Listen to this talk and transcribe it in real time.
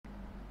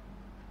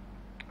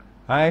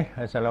Hai,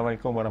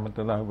 Assalamualaikum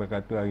warahmatullahi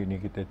wabarakatuh. Hari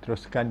ini kita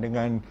teruskan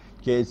dengan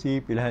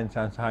Klse, pilihan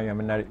saham-saham yang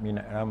menarik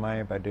minat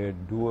ramai pada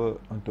 2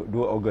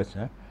 Ogos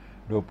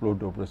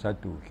 2021.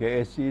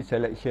 Klse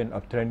selection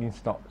of trending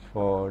stocks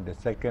for the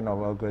 2nd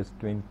of August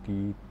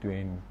 2021.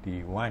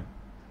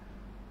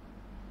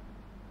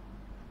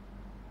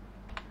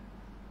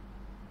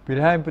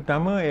 Pilihan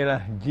pertama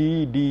ialah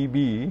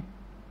GDB.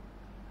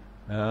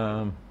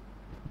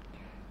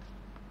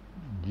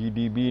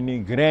 GDB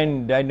ni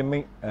Grand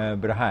Dynamic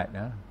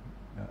Berhad.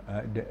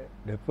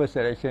 The first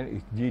selection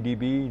is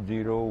GDB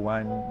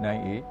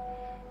 0198.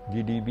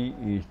 GDB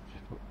is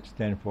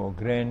stand for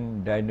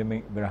Grand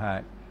Dynamic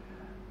Berhad.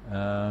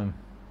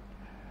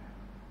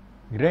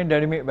 Grand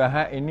Dynamic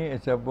Berhad ini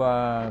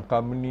sebuah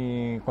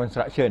company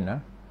construction.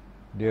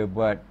 Dia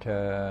buat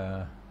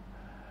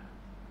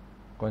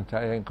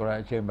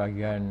construction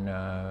bahagian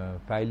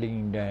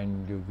filing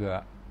dan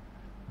juga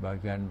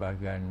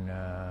bahagian-bahagian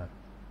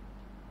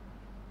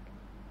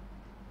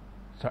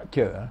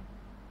structure.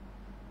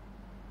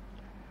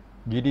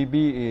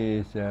 GDB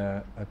is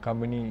a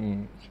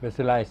company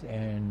specialized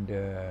in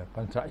the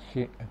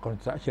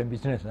construction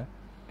business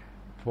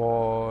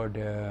for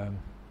the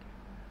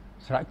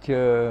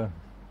structure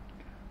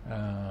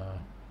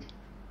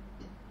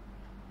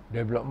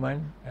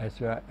development as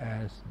well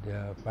as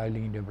the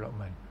filing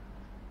development.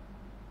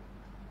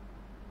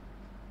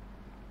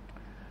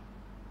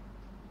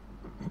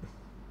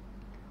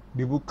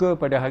 Dibuka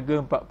pada harga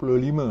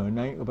 45,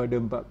 naik kepada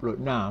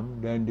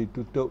 46 dan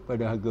ditutup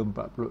pada harga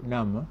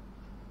 46.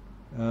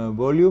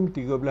 Volume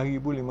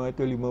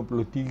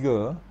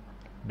 13,553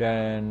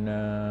 dan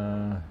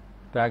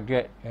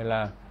target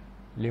ialah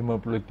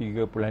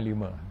 53.5.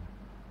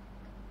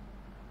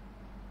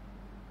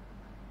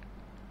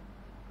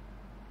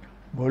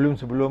 Volume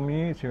sebelum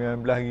ni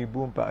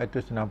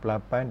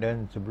 19,468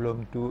 dan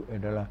sebelum tu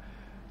adalah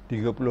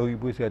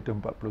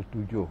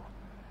 30,147.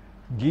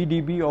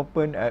 GDB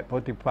open at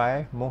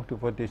 45, move to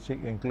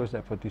 46 and close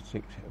at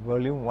 46.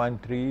 Volume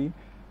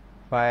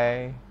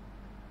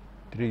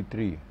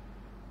 13,533.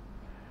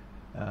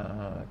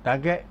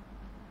 Target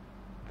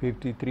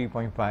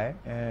 53.5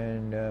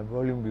 and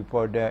volume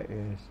before that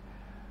is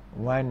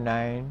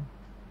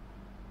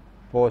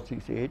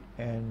 19,468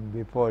 and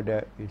before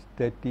that is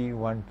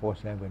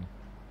 30,147.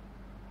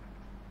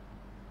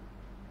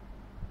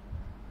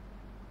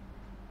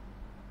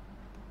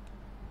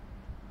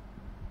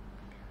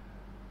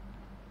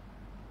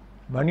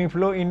 Money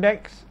flow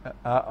index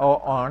are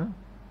on,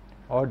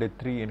 all the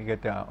three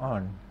indicator are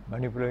on.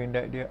 Money flow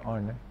index dia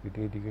on,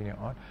 ketiga-tiganya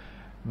on.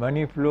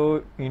 Money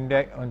flow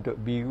index untuk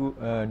biru,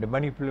 the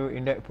money flow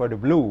index for the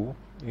blue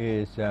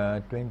is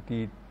 14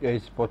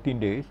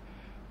 days.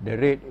 The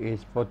red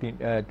is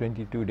 22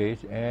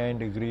 days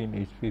and the green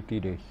is 50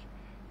 days.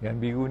 Yang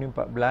biru ni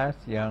 14,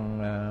 yang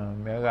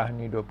merah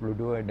ni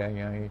 22 dan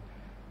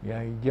yang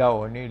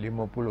hijau ni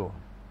 50.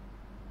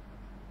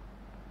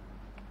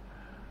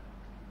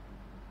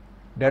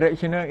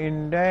 Directional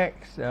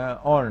index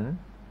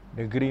on,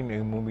 the green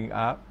is moving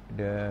up,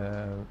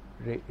 the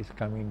red is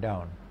coming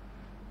down.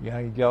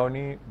 Yang hijau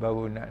ni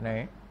baru nak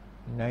naik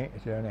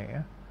sudah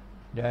naik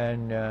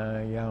dan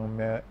yang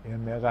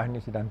merah ni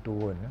sedang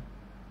turun.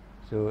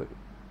 So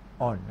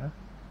on.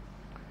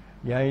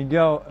 Yang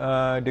hijau,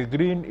 the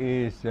green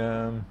is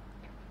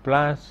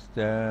plus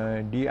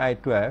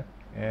DI12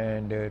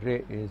 and the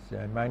red is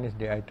minus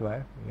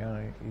DI12.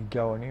 Yang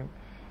hijau ni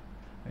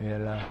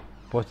ialah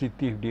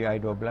positif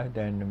DI12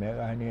 dan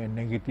merah ni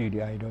negatif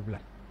DI12.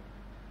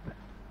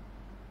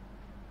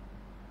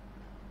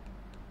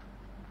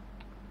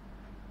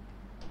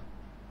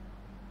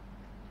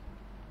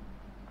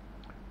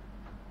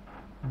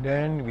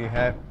 Then we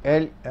have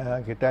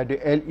kita ada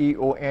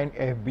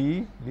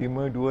LEONFB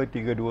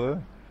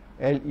 5232,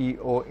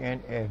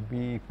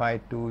 LEONFB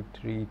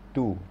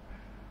 5232.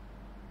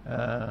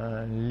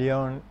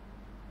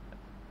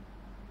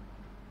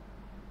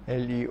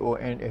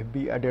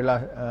 LEONFB adalah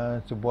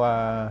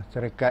sebuah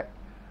syarikat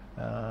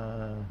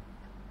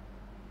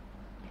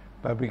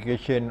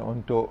publication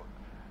untuk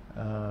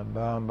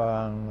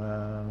barang-barang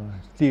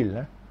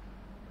steel,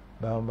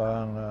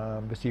 barang-barang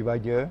besi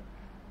baja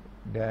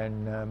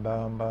dan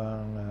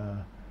barang-barang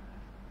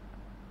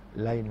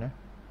lain.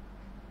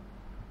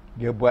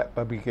 Dia buat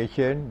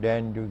publication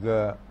dan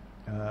juga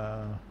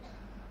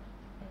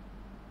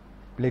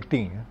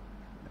plating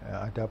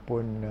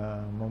ataupun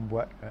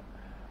membuat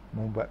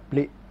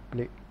plate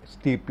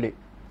steel plate.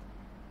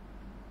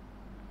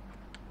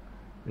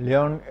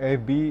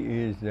 LEONFB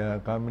is a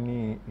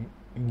company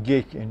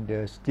engaged in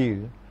the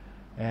steel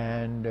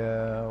and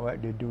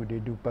what they do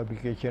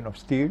publication of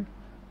steel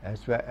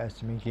as well as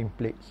making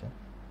plates.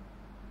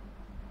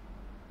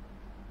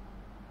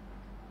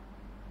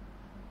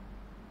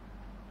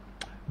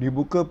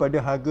 Dibuka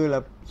pada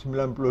harga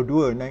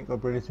 92, naik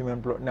kepada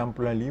 96.5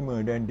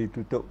 dan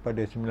ditutup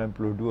pada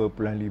 92.5.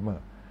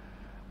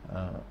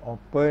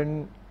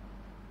 Open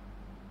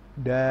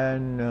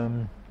dan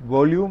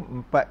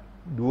volume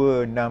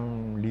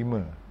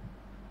 4265.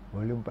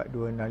 Volume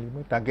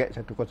 4265, target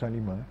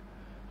 105.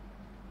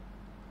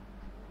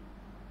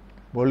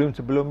 volume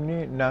sebelum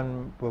ni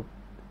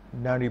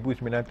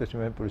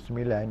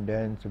 6,999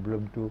 dan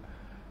sebelum tu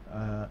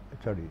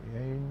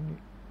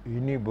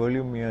ini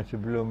volume yang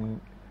sebelum.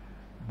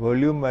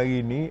 Volume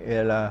hari ni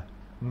ialah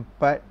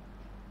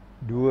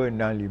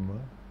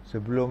 4265.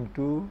 Sebelum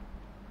tu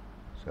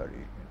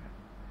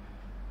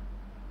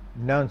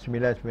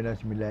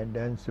 6999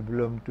 dan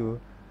sebelum tu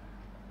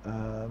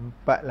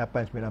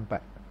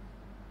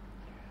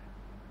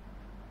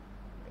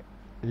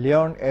 4894.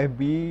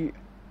 LEONFB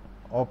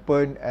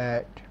open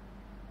at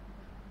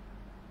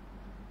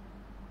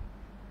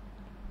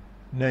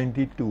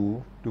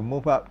 92 to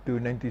move up to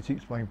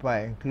 96.5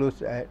 and close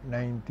at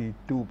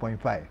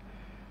 92.5.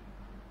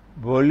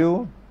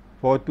 Volume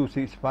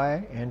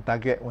 4265 and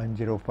target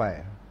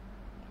 105.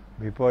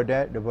 Before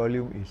that the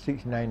volume is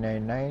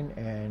 6999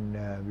 and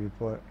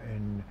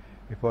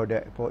before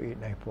that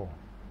 4894.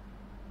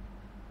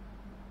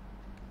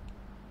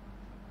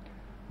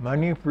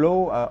 Money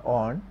flow are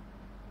on,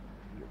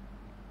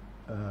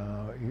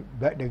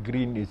 but the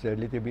green is a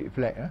little bit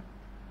flat.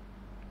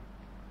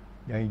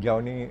 Yang hijau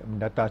ni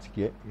mendatar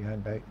sikit,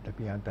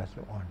 tapi yang atas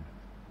on.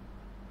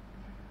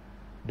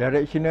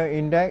 Directional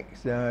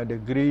index, the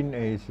green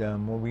is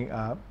moving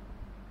up,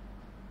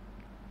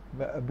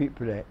 but a bit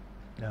flat,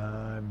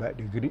 but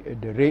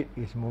the red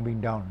is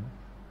moving down.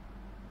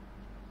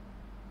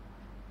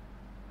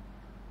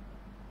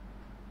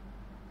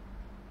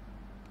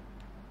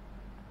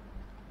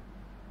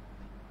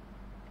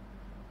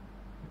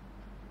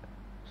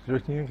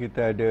 Seterusnya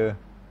kita ada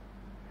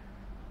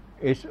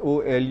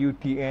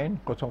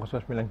SOLUTN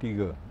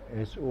 0093,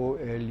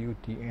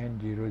 SOLUTN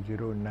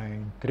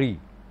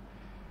 0093.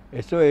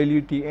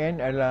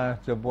 SOLUTN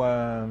adalah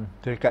sebuah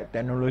syarikat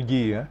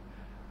teknologi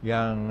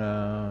yang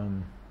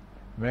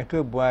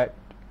mereka buat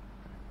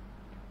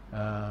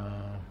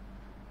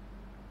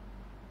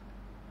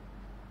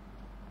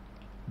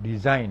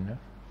design,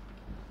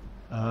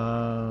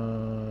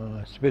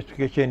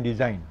 specification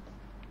design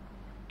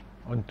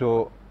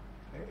untuk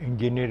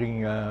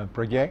engineering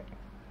project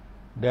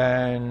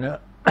dan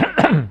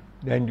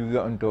dan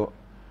juga untuk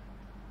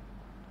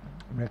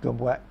mereka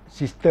buat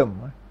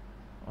sistem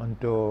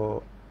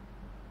untuk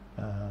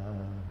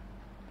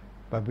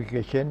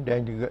publication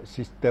dan juga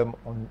sistem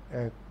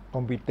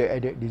computer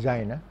aided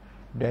design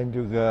dan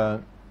juga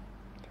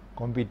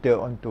komputer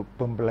untuk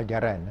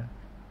pembelajaran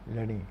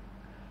learning.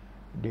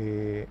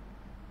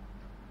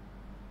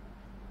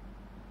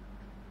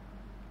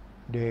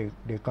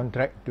 They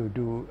contract to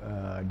do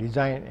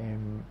design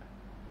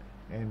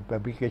and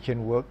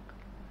publication work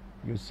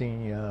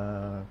using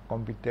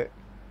computer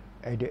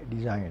aided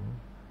design,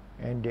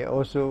 and they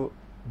also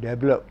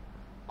develop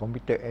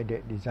computer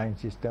aided design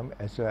system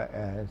as well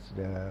as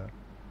the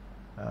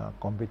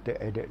computer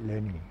aided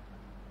learning.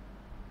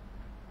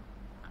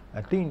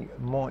 I think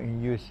more in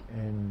use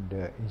in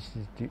the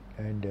institute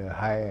and the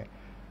higher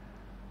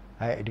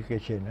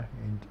education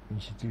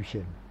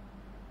institution.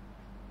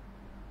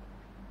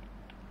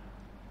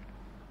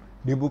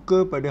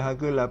 Dibuka pada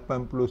harga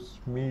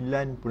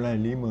 89.5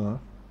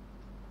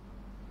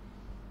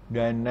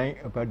 dan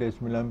naik pada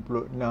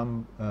 96.5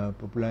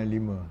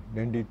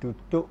 dan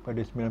ditutup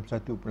pada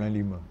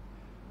 91.5.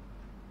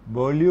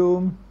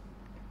 Volume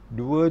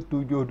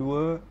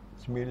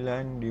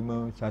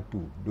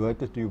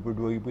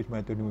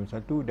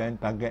 272,951 dan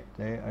target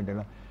saya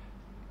adalah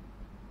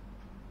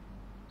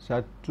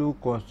 109.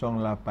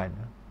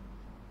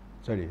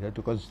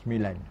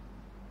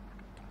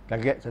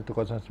 Target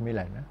 109.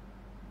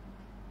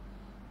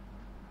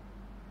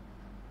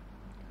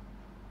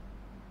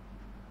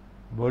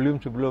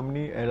 Volume sebelum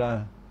ni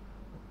ialah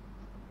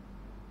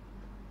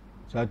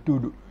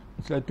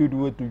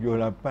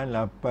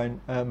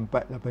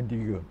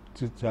 1278,483,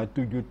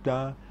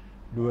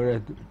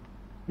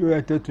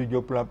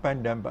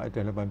 1,278,dan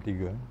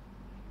 483,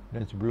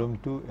 dan sebelum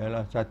tu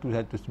ialah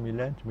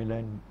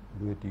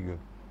 119,923.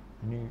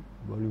 Ini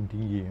volume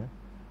tinggi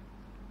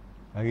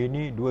Hari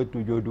ni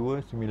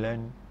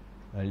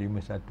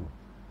 272,951.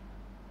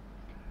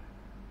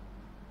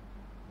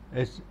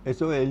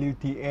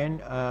 SOLUTN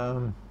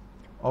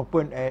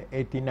open at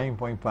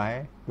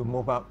 89.5 to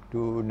move up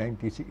to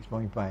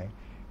 96.5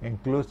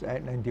 and close at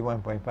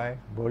 91.5.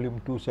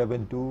 Volume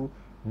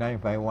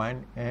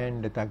 272,951 and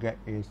the target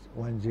is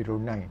 109.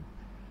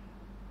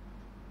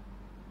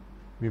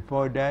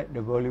 Before that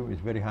the volume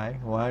is very high,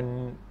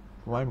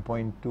 1.278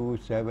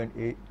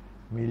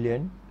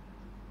 million,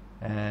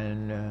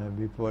 and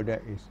before that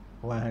is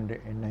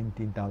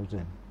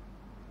 119,000.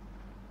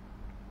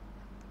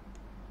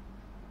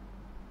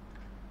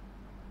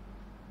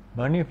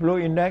 Money flow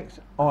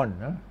index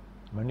on,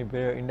 money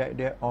flow index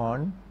dia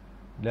on,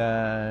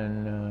 dan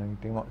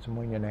tengok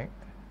semuanya naik,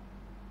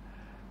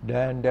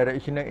 dan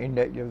directional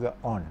index juga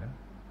on,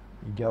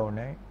 hijau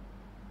naik,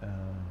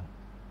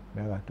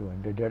 merah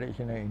turun. The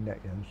directional index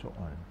also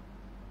on.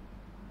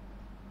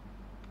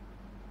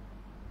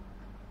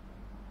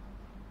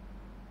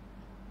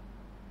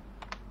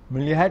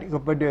 Melihat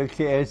kepada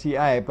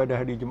KLCI pada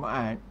hari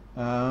Jumaat,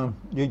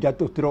 dia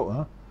jatuh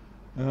teruk.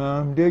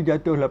 Dia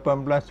jatuh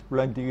 18.33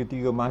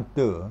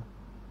 mata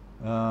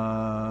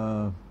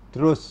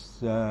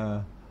terus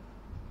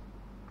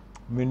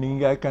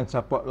meninggalkan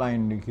support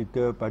line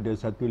kita pada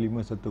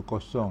 1510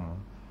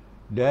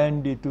 dan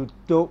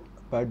ditutup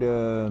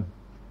pada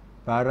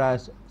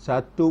paras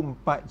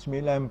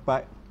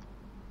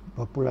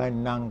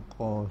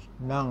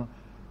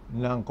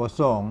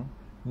 1494.60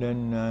 dan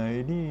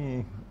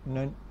ini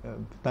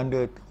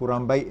tanda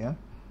kurang baik ya,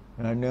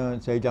 kerana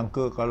saya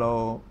jangka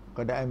kalau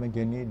keadaan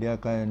macam ni dia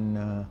akan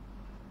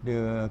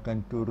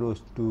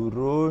terus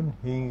turun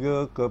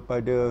hingga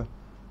kepada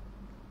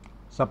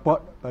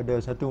support pada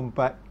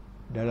 14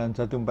 dalam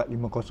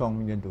 1450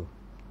 macam tu,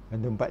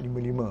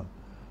 1455.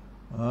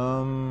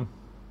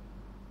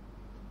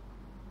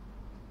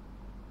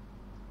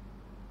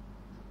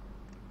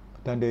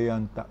 Tanda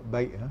yang tak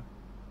baik ya.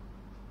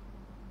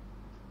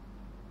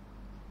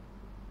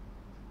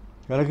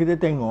 Kalau kita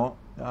tengok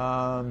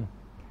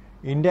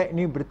indeks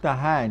ni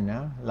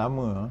bertahan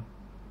lama,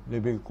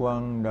 lebih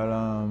kurang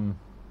dalam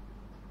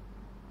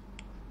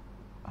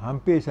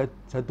hampir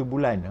satu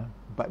bulan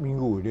 4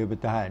 minggu dia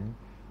bertahan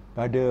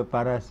pada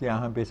paras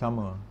yang hampir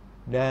sama,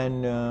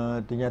 dan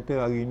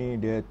ternyata hari ni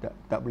dia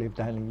tak boleh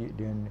bertahan lagi,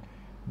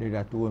 dia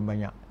dah turun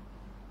banyak.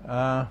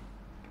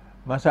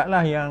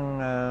 Masalah yang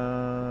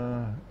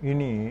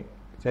ini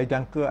saya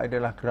jangka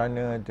adalah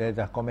kerana saya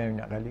dah komen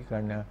banyak kali,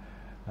 kerana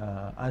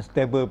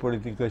unstable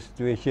political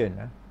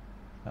situation,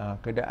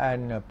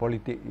 keadaan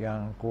politik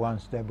yang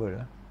kurang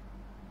stable.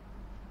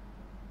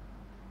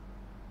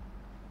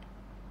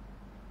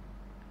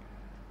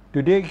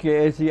 Today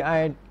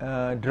KLCI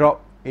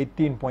dropped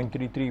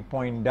 18.33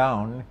 point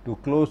down to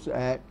close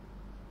at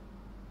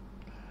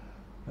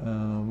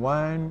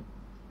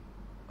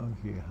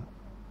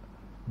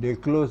they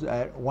close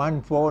at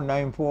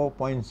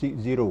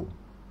 1494.60.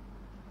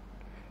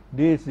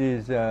 This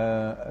is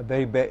a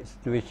very bad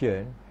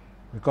situation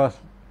because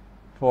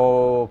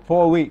for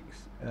 4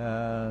 weeks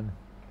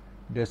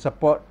the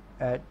support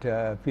at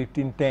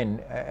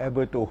 1510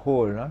 able to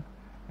hold,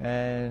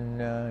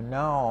 and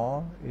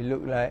now it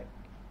look like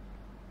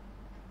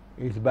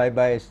it's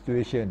bye-bye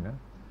situation,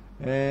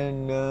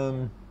 and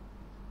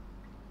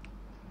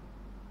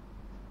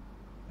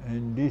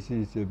this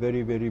is a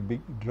very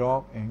big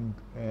drop, and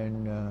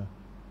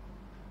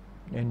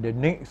the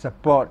next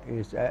support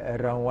is at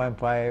around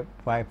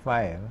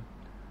 1555.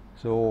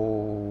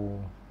 So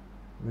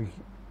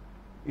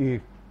if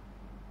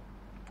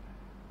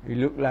it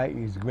look like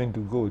it's going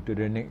to go to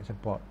the next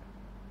support,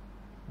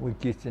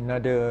 which is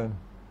another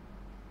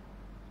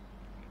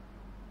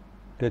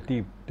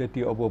 30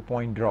 over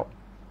point drop,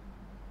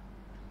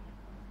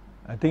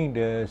 I think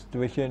the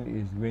situation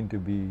is going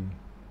to be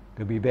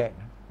bad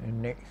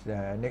next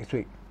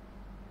week.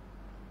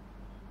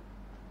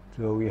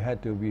 So we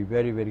had to be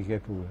very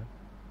careful.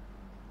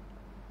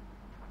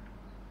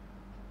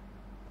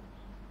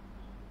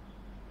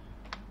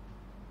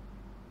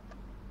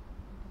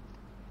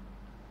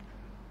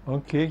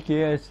 Okay,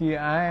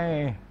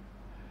 KLCI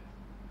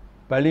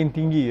paling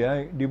tinggi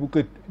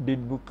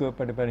dibuka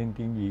pada paling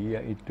tinggi,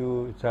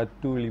 iaitu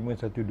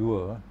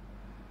 1512.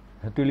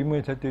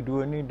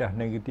 1512 ni dah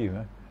negatif,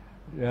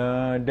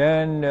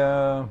 dan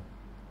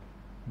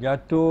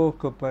jatuh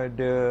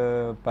kepada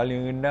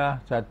paling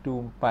rendah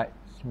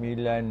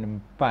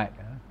 1494.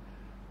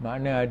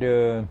 Makna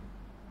ada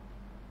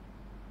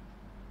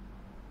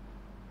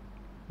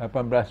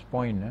 18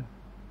 poin,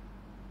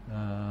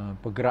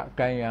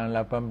 pergerakan yang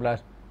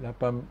 18.5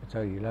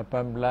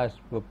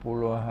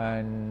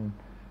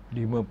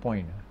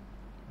 poin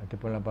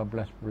ataupun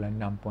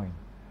 18.6 poin,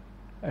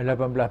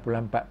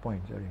 18.4 poin,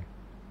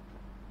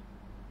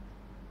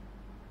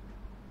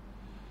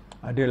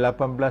 ada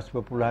 18.4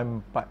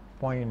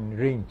 poin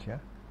range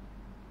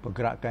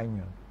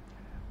pergerakannya.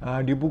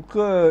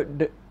 Dibuka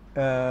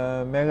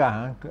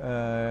merah,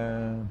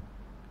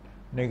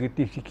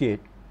 negatif sikit,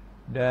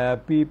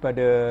 tapi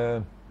pada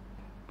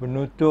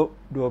penutup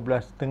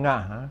 12.5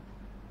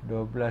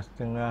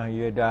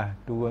 ia dah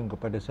turun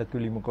kepada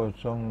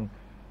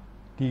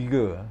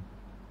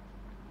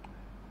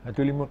 1503.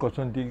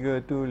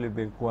 1503 tu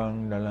lebih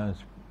kurang dalam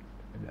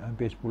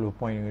hampir 10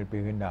 poin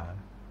lebih rendah,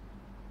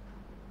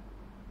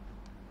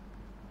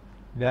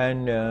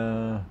 dan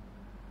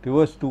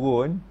terus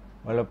turun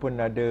walaupun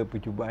ada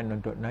percubaan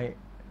untuk naik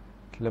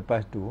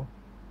selepas tu,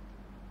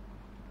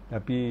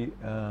 tapi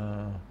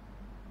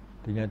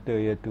ternyata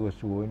ia terus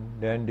turun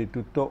dan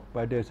ditutup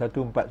pada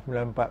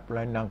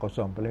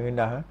 1494.60 paling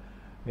rendah,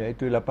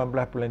 iaitu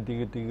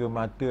 18.33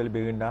 mata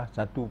lebih rendah,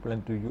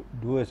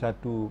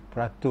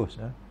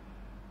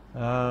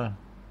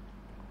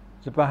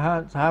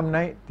 1.21%. Saham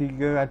naik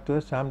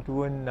 300, saham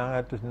turun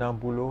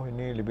 660,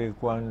 ini lebih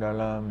kurang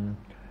dalam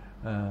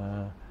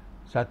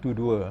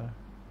 1-2,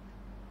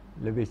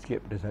 lebih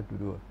sikit pada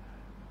 1-2.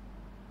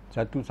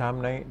 Satu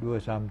saham naik, 2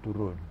 saham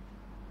turun.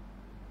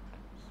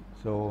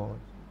 So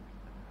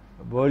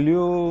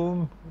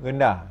volume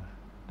rendah,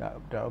 tak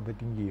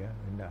bertinggi,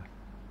 rendah.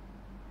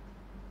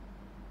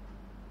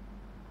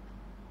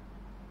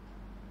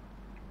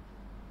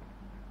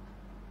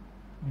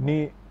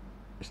 Ini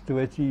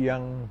situasi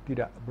yang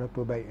tidak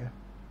berapa baik.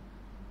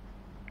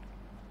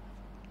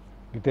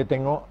 kita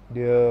tengok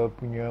dia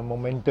punya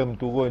momentum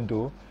turun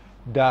tu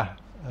dah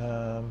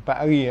 4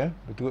 hari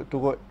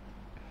berturut-turut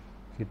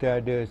kita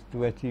ada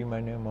situasi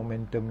mana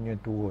momentumnya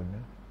turun.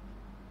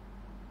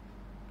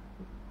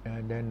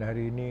 Dan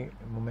hari ini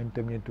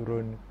momentumnya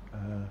turun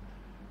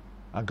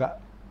agak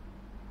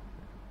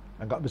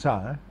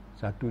besar,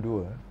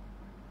 1-2.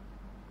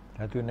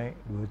 1 naik,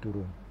 2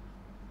 turun.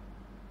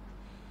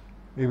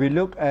 If we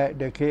look at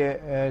the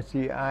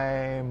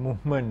KLCI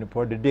movement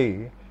for the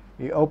day,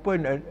 it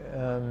opened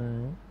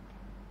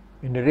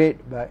in the red,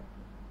 but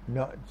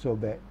not so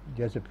bad,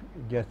 just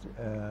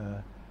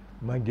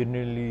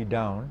marginally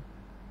down,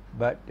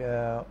 but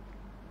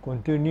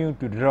continue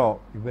to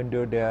drop even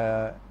though there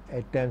are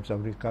attempts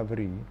of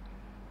recovery,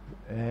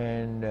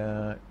 and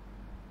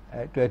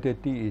at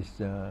 12:30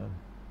 is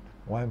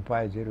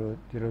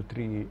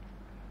 15003.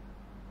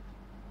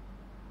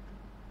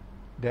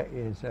 That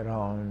is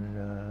around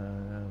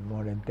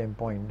more than 10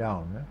 point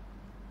down.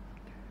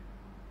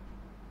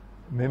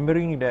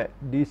 Remembering that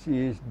this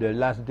is the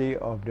last day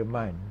of the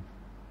month,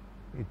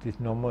 it is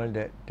normal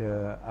that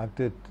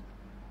after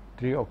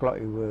 3 o'clock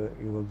it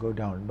will go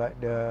down. But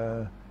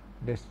the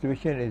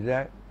situation is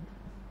that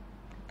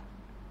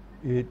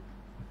it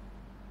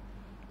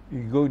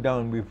go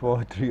down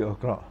before 3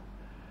 o'clock,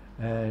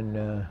 and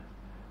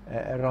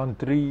at around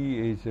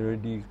 3 is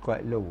already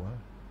quite low.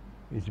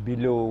 It's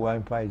below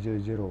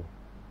 1500.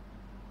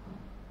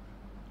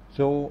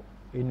 So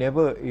it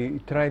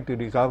tried to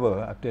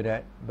recover after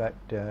that, but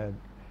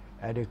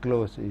at the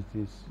close it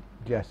is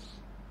just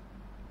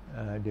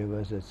there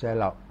was a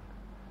sellout.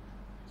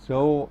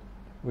 So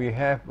we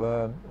have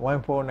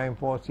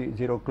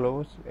 149460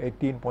 close,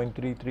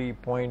 18.33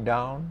 point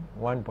down,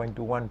 1.21%.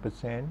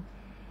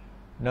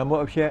 Number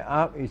of share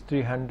up is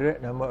 300,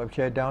 number of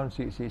share down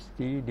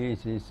 660.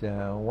 This is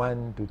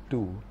 1 to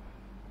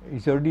 2.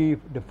 It's already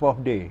the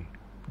 4th day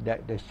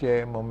that the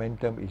share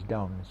momentum is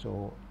down.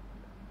 So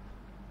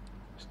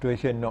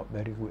situation not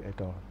very good at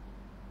all.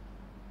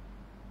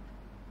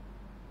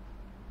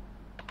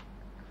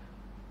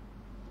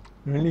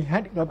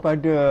 Melihat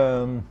kepada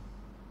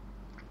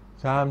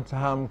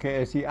saham-saham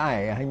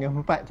KLCI, hanya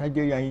 4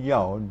 saja yang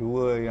hijau,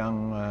 2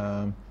 yang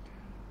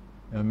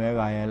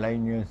merah, yang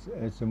lainnya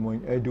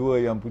semuanya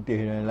 2 yang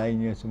putih dan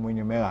lainnya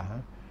semuanya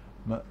merah.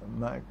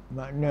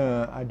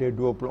 Makna ada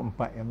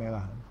 24 yang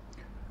merah.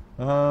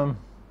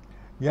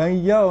 Yang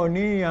hijau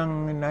ni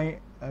yang naik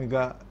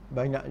agak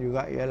banyak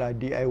juga ialah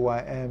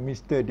DIY,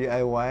 Mr.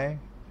 DIY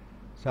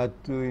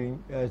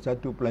 1.75%,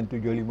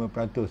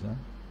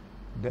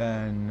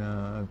 dan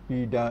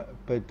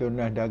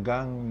Petronas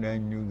Dagang,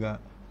 dan juga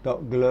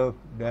Top Glove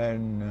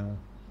dan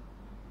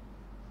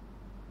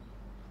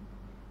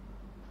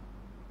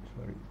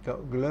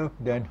Top Glove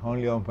dan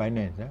Leon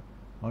Finance,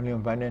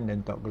 Leon Finance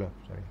dan Top Glove,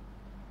 sorry.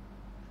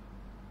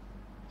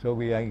 So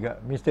we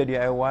got Mr.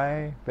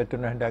 DIY,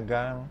 Petronas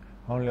Dagang,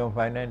 Leon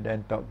Finance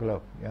dan Top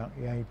Glove.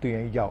 Yang itu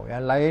yang hijau.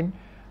 Yang lain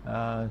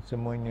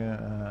semuanya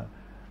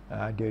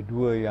ada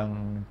 2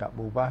 yang tak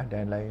berubah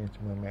dan lain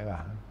semua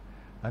merah.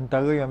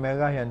 Antara yang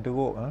merah yang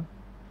teruk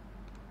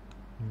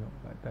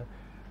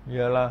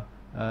ialah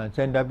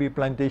Sendabi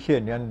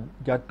Plantation yang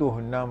jatuh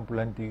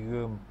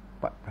 6.34%.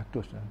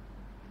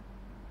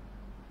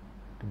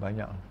 Itu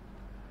banyak.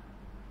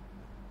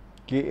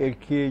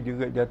 KLK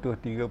juga jatuh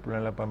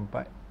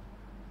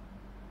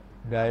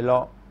 3.84%.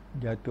 Dialog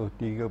jatuh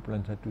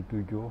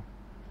 3.17%.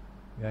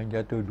 Yang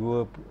jatuh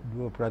 2%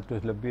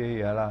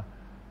 lebih ialah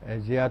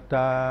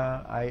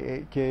Axiata,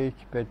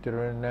 IHH,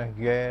 Petronas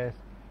Gas,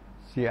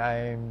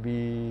 CIMB,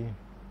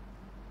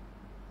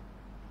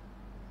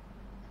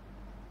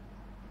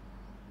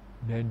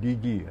 dan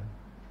DG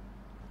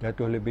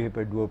jatuh lebih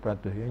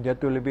daripada 2%. Yang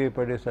jatuh lebih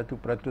daripada 1%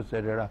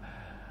 adalah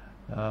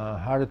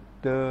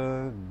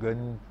Harta,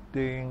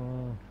 Genting,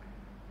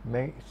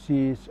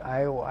 Maxis,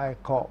 IOI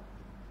Corp.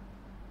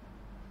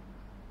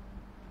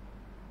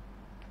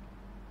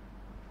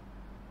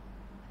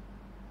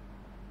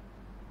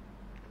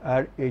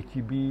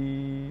 RHB,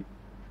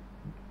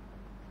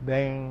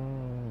 Bank,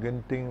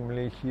 Genting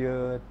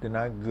Malaysia,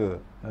 Tenaga,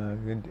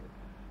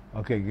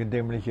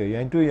 Genting Malaysia.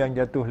 Yang itu yang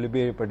jatuh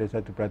lebih daripada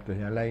 1%.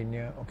 Yang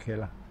lainnya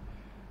okeylah.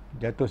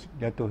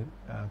 Jatuh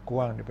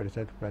kurang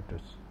daripada 1%.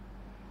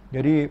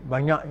 Jadi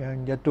banyak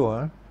yang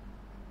jatuh.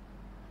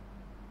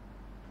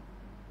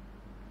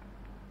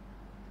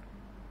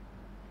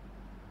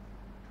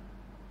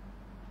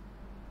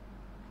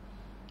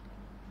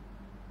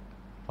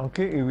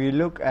 Okay, if we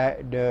look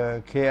at the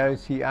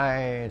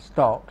KLCI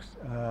stocks,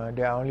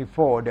 there are only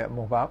 4 that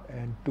move up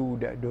and 2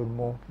 that don't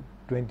move.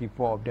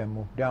 24 of them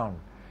move down.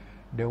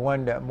 The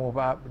one that move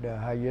up the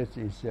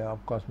highest is of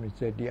course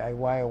Mr.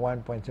 DIY,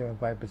 1.75%.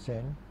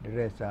 The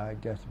rest are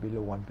just below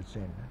 1%.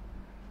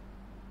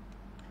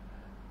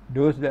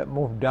 Those that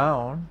move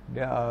down,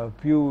 there are a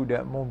few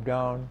that move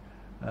down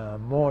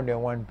more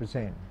than 1%.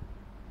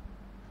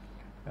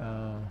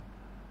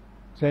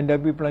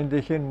 Sendabi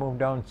Plantation moved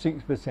down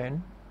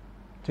 6%.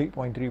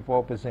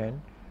 6.34%,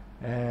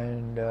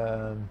 and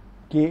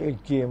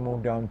KHK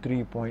moved down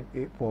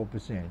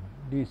 3.84%.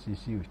 This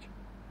is huge.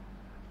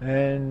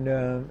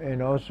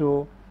 and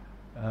also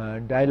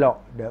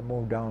dialogue that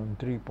moved down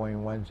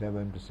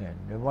 3.17%.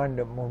 The one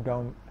that moved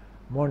down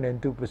more than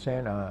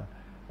 2% are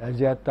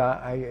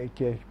Axiata,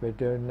 IHS,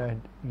 Petronas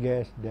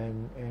Gas,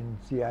 then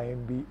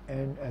NCIMB,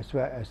 and as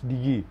well as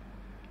DG.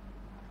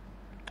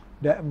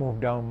 That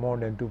moved down more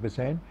than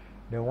 2%.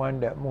 The one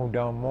that moved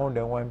down more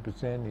than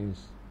 1%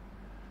 is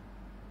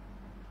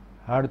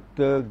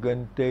Harta,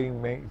 Genting,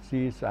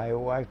 Maxis,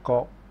 IOI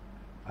Corp,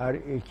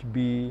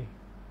 RHB,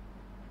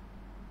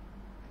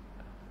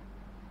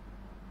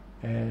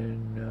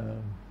 and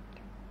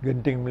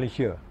Genting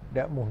Malaysia.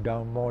 That moved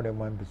down more than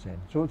 1%.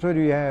 So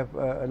you have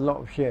a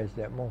lot of shares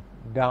that moved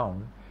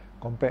down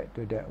compared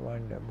to that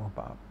one that moved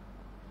up.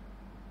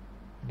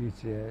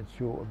 This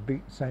show a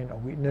big sign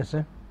of weakness.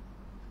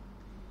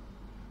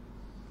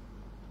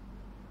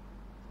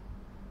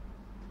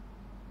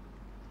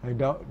 I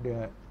doubt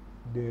that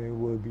there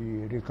will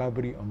be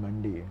recovery on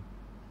Monday.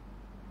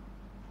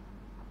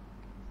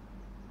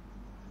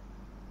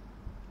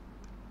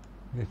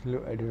 Let's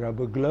look at the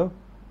rubber glove.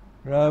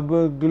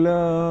 Rubber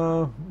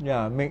glove,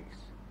 yeah,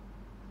 mixed.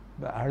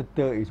 But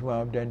Harta is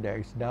one of them that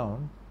is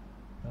down.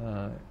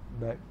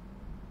 But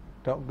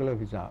Top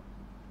Glove is up.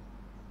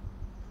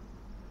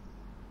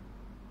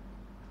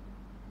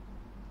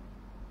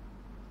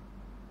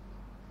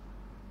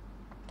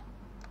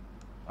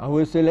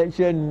 Our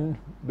selection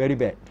very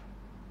bad.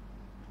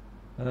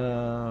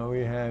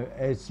 We have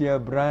Asia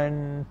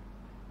Brand.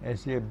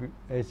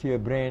 Asia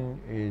Brand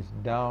is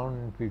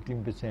down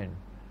 15%,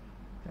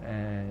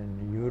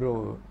 and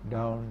Euro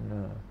down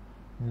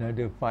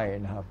another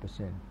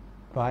 5.5%,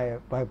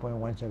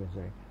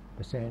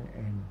 5.17%,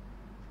 and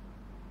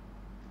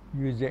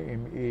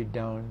UZMA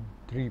down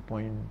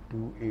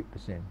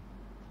 3.28%.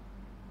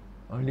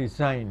 Only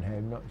sign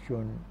have not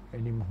shown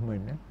any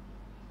movement.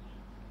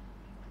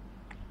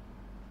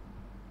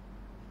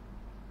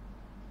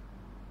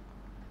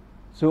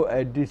 So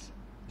at this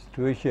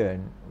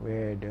situation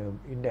where the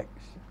index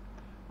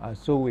are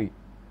so weak,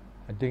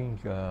 I think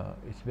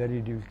it's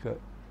very difficult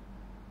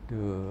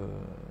to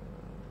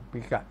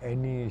pick up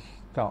any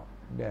stock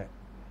that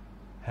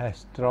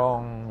has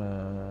strong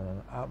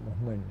up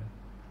movement.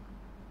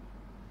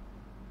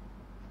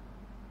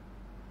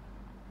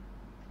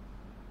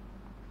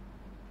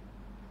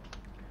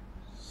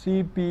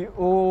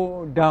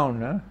 CPO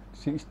down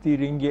 60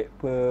 ringgit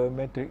per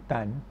metric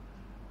ton.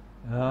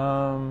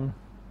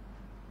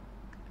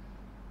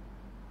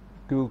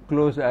 To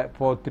close at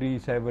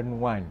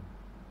 4371,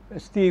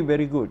 still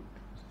very good,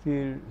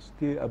 still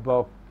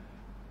above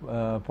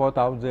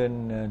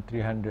 4,300,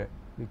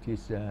 which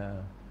is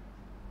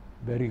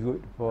very good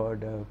for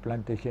the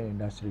plantation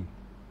industry.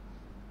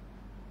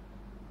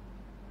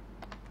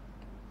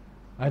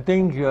 I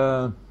think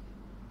the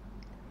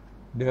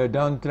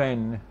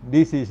downtrend,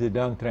 this is a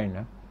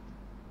downtrend,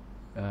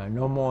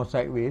 no more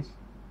sideways.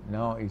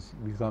 Now it's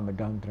become a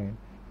downtrend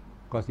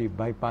because it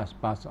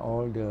bypassed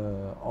all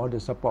the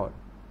support.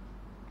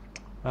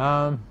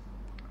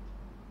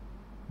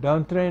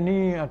 Downtrend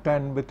ni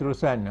akan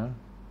berterusan.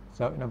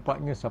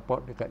 Nampaknya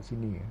support dekat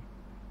sini,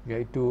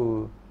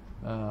 iaitu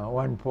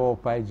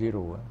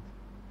 1450.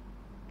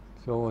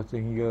 So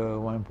sehingga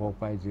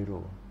 1450.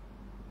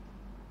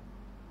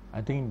 I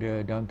think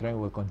the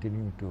downtrend will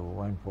continue to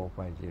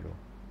 1450.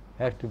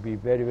 Have to be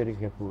very, very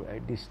careful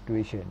at this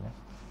situation.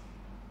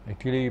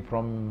 Actually,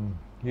 from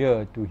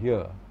here to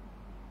here,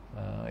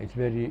 it's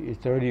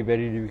already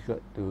very difficult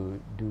to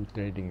do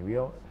trading.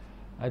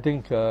 I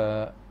think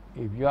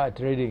if you are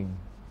trading,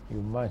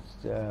 you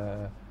must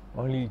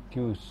only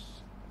choose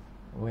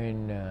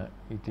when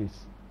it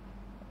is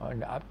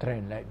on the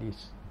uptrend like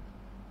this,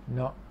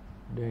 not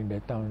during the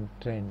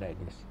downtrend like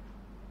this.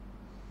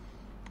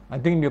 I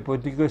think the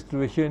political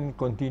situation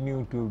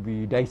continue to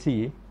be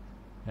dicey,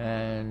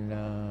 and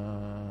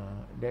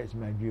that's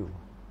my view.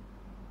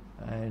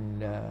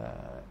 And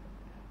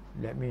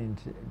that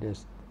means the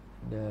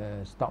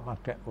stock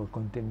market will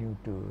continue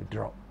to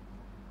drop.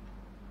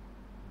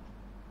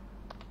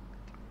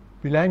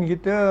 Pilihan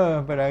kita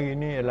pada hari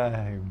ini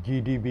ialah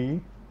GDB,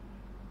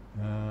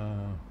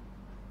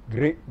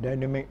 Great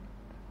Dynamic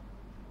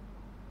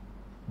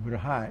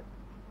Berhad,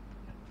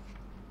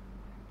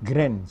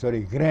 Grand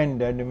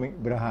Dynamic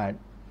Berhad,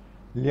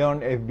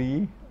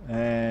 LEONFB,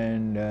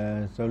 and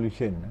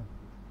Solution.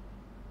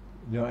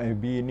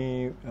 LEONFB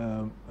ni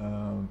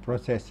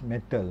proses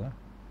metal,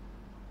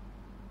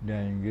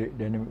 dan Great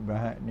Dynamic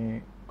Berhad ni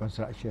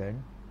construction.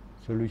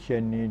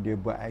 Solution ni dia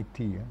buat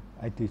IT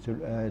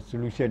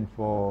solution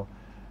for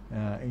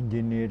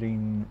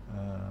engineering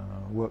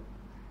work,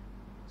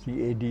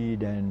 CAD,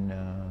 dan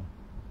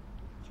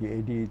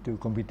CAD itu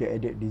computer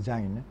aided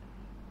design,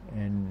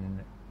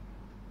 and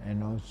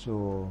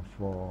also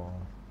for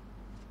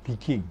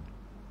teaching.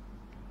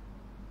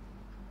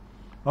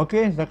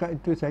 Okay, setakat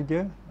itu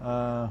saja.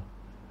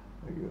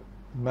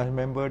 Must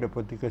remember the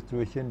political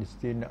situation is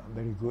still not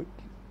very good.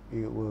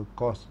 It will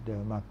cause the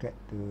market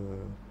to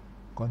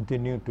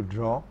continue to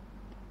drop.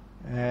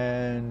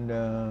 And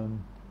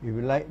if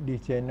you like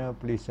this channel,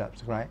 please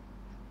subscribe.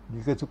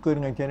 Jika suka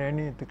dengan channel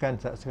ni, tekan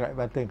subscribe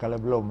button kalau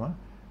belum.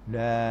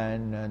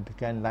 dan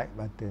tekan like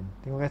button.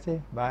 Terima kasih.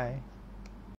 Bye.